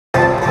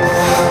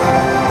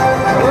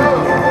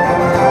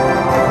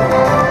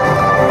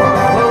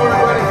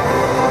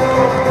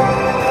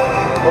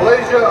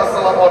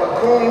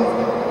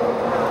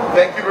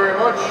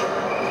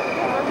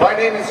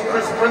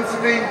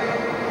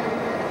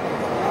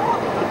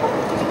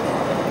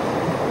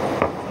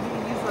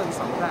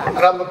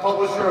and I'm the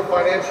publisher of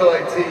Financial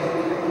IT,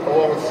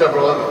 along with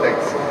several other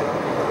things.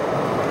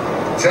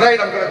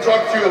 Tonight I'm going to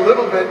talk to you a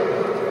little bit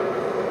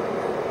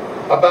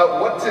about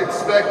what to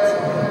expect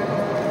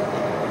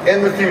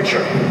in the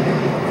future.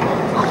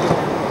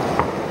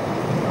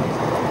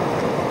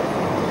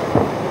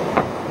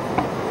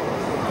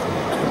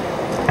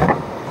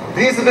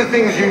 These are the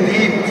things you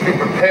need to be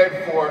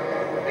prepared for,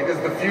 because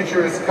the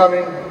future is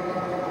coming,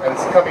 and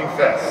it's coming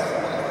fast.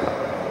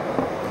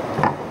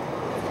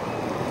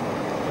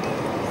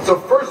 So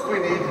first we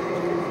need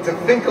to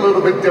think a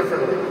little bit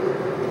differently.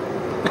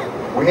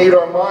 We need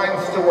our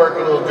minds to work a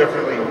little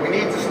differently. We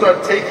need to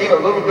start taking a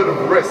little bit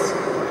of risk,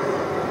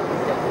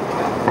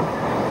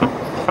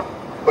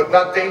 but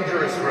not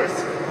dangerous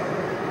risk.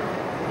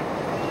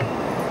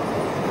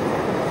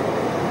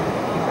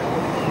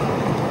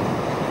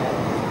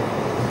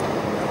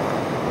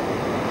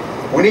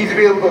 We need to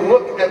be able to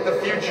look at the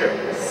future,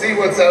 see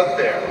what's out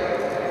there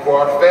for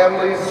our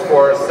families,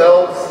 for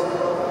ourselves.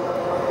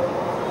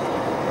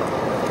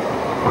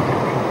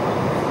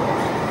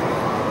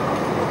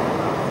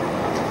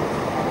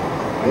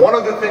 One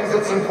of the things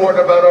that's important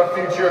about our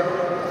future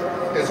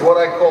is what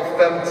I call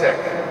femtech,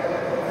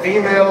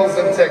 females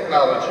and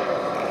technology.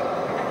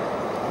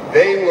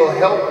 They will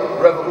help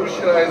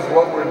revolutionize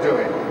what we're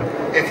doing.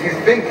 If you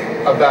think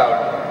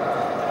about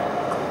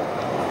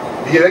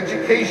the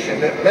education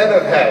that men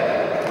have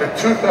had for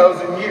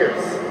 2,000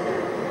 years,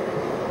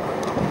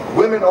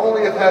 women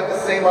only have had the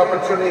same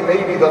opportunity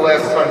maybe the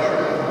last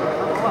 100.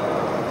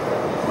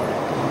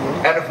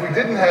 And if we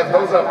didn't have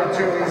those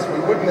opportunities, we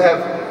wouldn't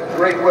have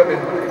great women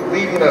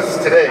leading us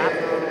today.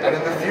 And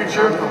in the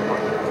future,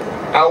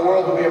 our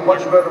world will be a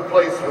much better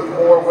place with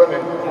more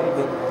women,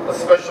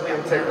 especially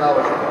in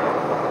technology.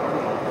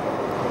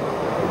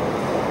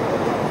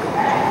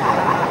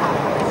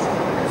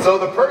 So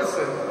the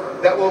person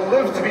that will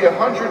live to be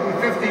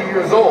 150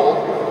 years old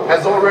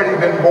has already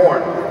been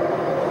born.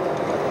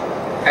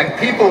 And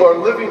people are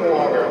living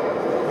longer.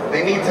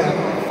 They need to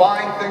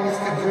find things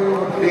to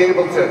do, to be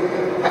able to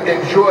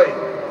enjoy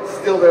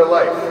still their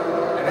life.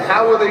 And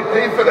how will they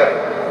pay for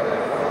that?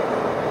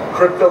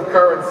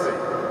 Cryptocurrency.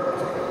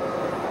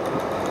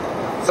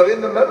 So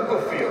in the medical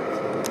field,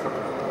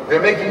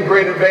 they're making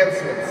great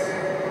advancements.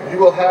 You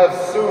will have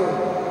soon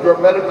your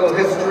medical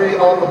history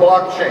on the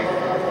blockchain.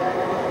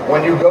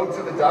 When you go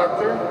to the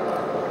doctor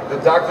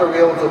will be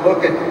able to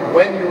look at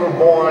when you were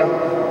born,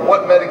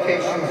 what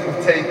medications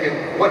you've taken,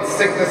 what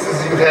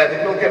sicknesses you've had,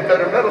 and you'll get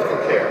better medical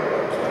care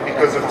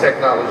because of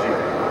technology.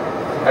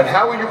 And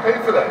how will you pay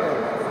for that?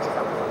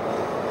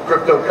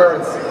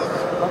 Cryptocurrency.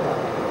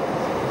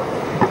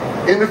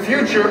 In the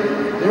future,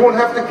 you won't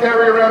have to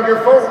carry around your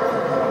phone.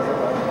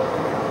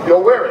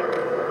 You'll wear it.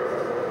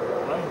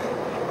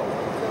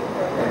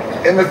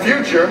 In the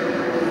future,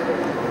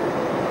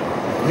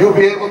 you'll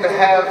be able to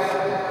have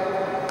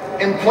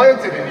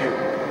implanted in you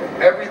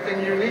everything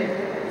you need.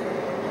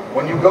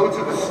 When you go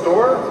to the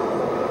store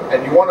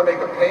and you want to make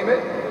a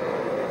payment,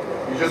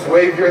 you just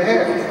wave your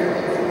hand.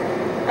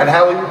 And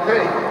how will you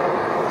pay?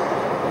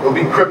 It will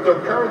be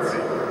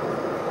cryptocurrency.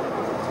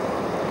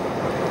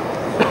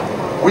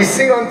 We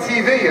see on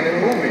TV and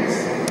in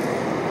movies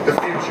the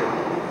future,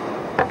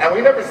 and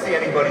we never see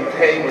anybody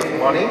pay with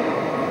money.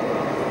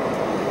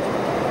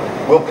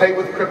 We'll pay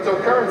with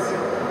cryptocurrency.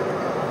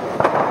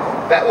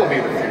 That will be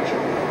the future.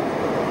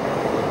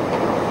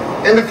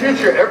 In the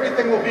future,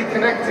 everything will be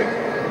connected.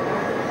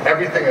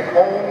 Everything at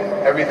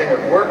home, everything at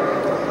work,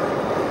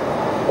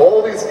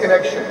 all these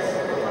connections.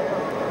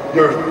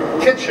 Your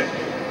kitchen,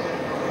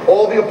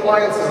 all the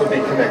appliances will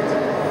be connected.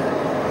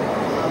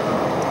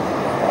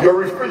 Your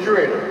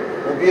refrigerator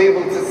will be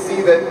able to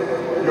see that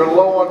you're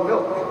low on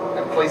milk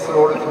and place an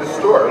order to the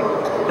store.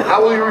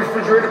 How will your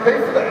refrigerator pay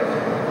for that?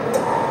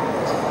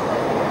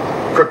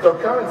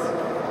 Cryptocurrency.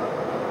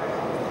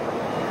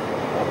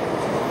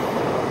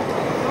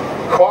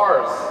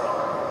 Cars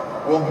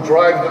will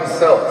drive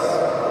themselves.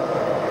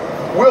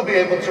 We'll be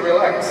able to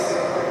relax.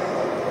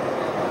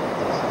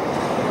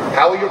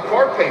 How will your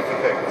car pay for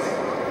things?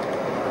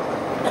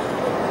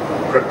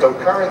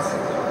 Cryptocurrency.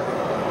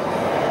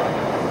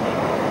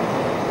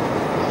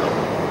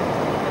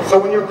 So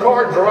when your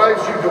car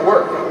drives you to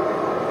work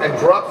and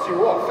drops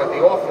you off at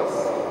the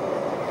office,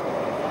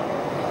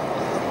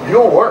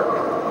 you'll work,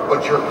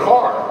 but your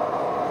car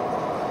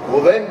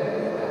will then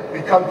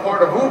become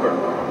part of Uber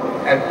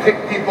and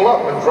pick people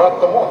up and drop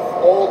them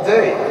off all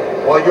day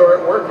while you're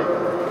at working,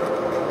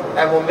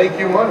 and will make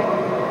you money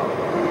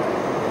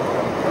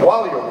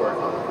while you're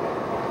working.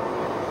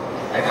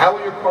 And how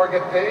will your car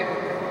get paid?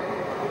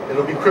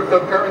 It'll be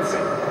cryptocurrency.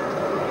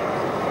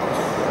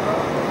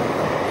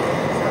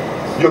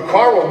 Your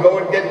car will go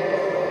and get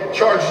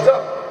charged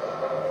up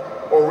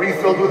or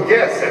refilled with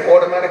gas at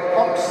automatic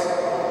pumps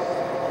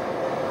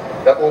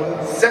that will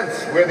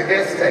sense where the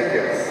gas tank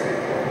is.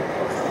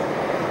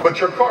 But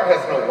your car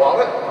has no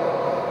wallet.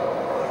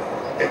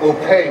 It will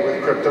pay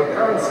with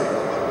cryptocurrency.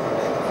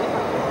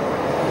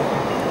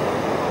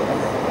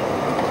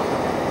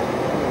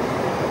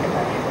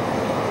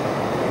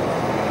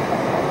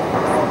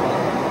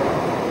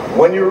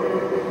 When you're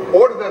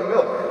Order that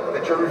milk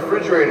that your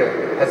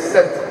refrigerator has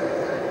sent.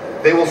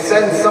 They will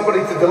send somebody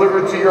to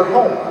deliver it to your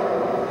home.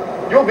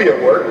 You'll be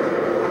at work.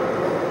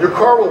 Your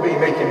car will be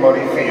making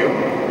money for you.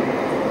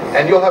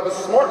 And you'll have a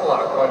smart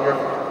lock on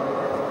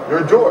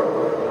your door.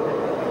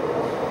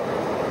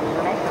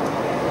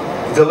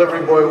 The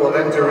delivery boy will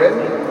enter in.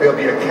 There'll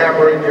be a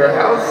camera in your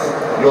house.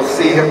 You'll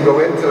see him go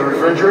into the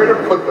refrigerator,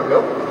 put the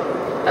milk,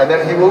 and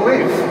then he will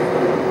leave.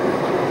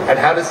 And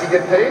how does he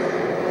get paid?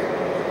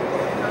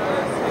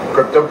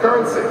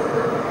 Cryptocurrency.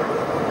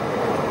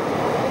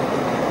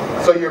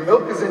 So your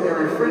milk is in your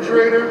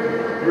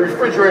refrigerator. Your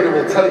refrigerator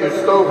will tell your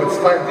stove it's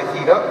time to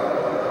heat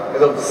up.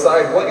 It'll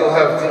decide what you'll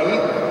have to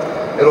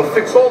eat. It'll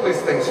fix all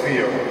these things for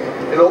you.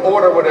 It'll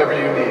order whatever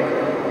you need.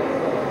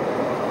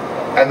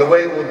 And the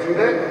way it will do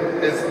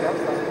that is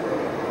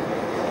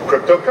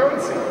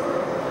cryptocurrency.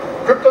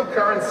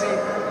 Cryptocurrency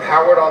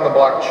powered on the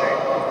blockchain.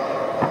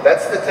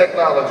 That's the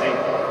technology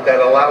that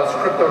allows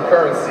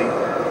cryptocurrency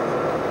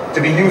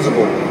to be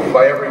usable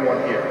by everyone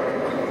here.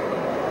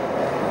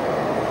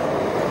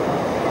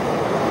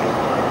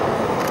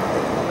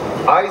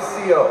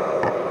 ICO.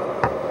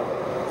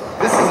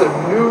 This is a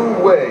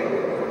new way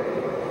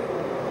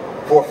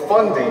for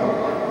funding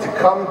to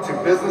come to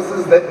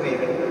businesses that need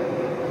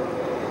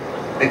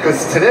it.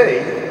 Because today,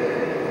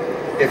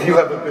 if you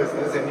have a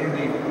business and you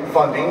need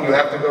funding, you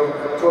have to go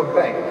to a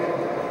bank,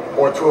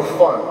 or to a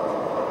fund,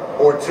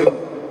 or to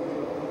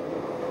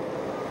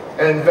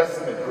an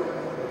investment group.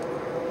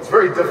 It's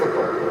very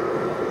difficult.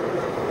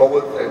 But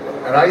with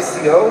an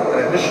ICO,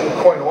 an initial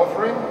coin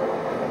offering,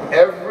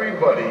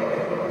 everybody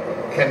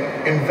can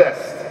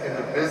invest in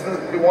the business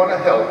they want to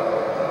help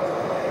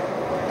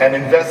and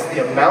invest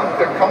the amount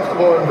they're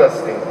comfortable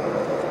investing.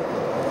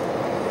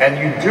 And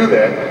you do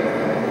that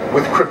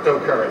with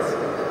cryptocurrency.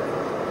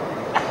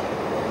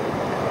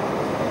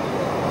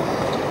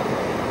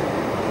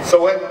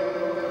 So when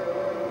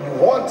you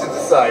want to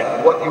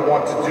decide what you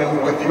want to do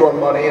with your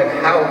money and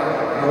how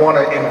you want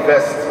to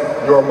invest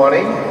your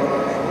money,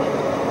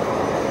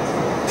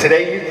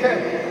 today you can.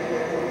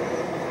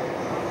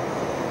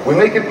 We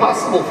make it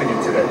possible for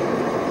you today.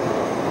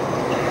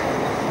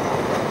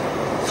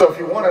 So if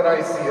you want an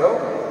ICO,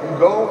 you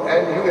go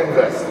and you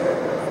invest.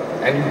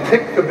 And you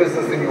pick the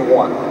business that you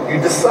want. You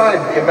decide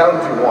the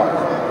amount you want.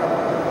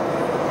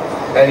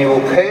 And you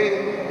will pay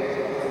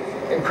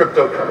in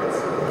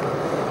cryptocurrency.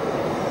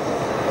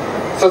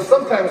 So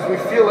sometimes we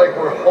feel like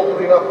we're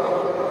holding up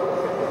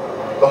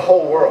the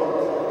whole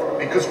world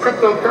because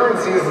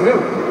cryptocurrency is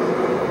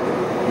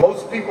new.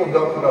 Most people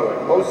don't know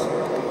it. Most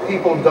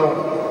people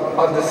don't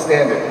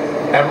understand it.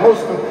 And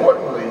most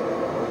importantly,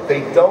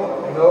 they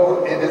don't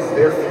know it is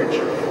their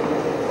future.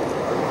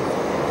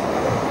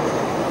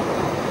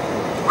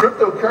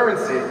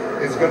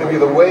 Cryptocurrency is going to be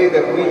the way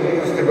that we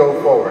use to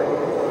go forward.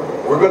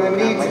 We're going to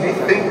need to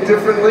think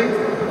differently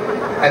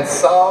and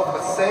solve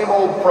the same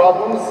old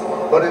problems,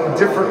 but in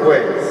different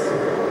ways.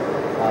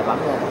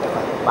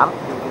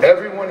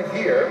 Everyone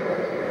here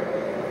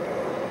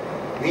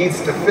needs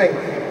to think,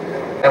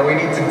 and we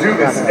need to do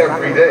this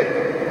every day.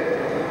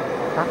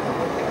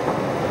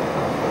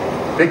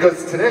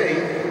 Because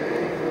today,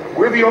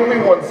 we're the only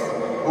ones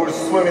who are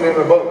swimming in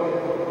a boat.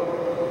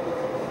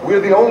 We're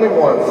the only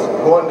ones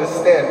who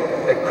understand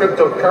that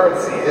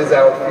cryptocurrency is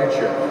our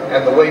future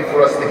and the way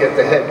for us to get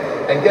ahead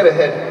and get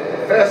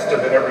ahead faster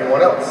than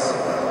everyone else.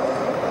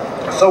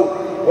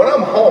 So when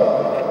I'm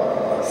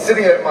home,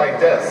 sitting at my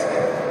desk,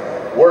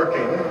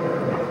 working,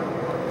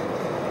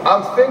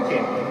 I'm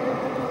thinking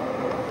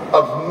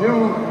of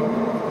new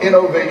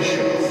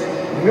innovations,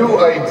 new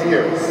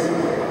ideas,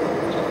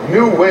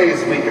 new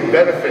ways we can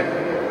benefit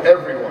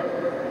everyone.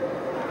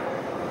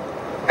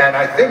 And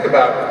I think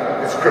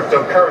about this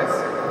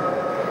cryptocurrency.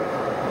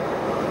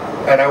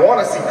 And I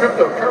want to see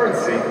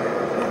cryptocurrency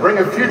bring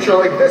a future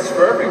like this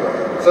for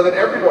everyone, so that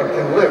everyone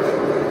can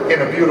live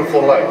in a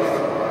beautiful life.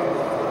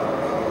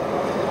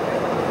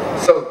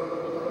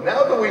 So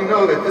now that we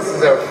know that this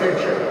is our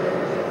future,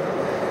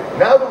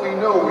 now that we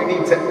know we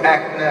need to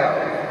act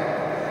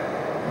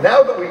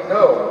now that we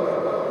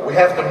know we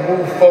have to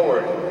move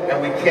forward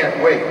and we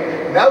can't wait,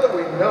 now that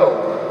we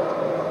know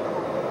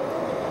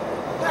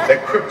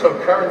that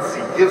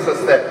cryptocurrency gives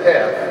us that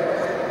path,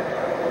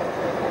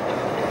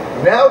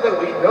 now that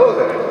we know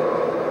that,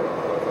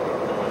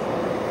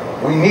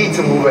 we need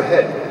to move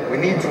ahead. We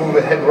need to move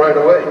ahead right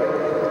away.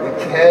 We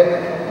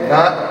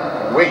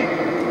cannot wait.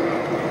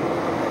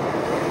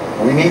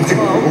 We need to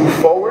move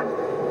forward.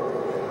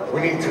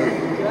 We need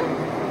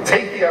to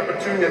take the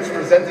opportunity that's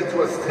presented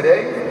to us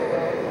today.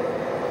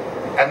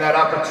 And that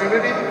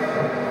opportunity,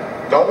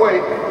 don't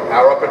wait,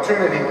 our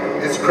opportunity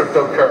is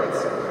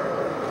cryptocurrency.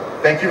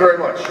 Thank you very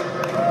much.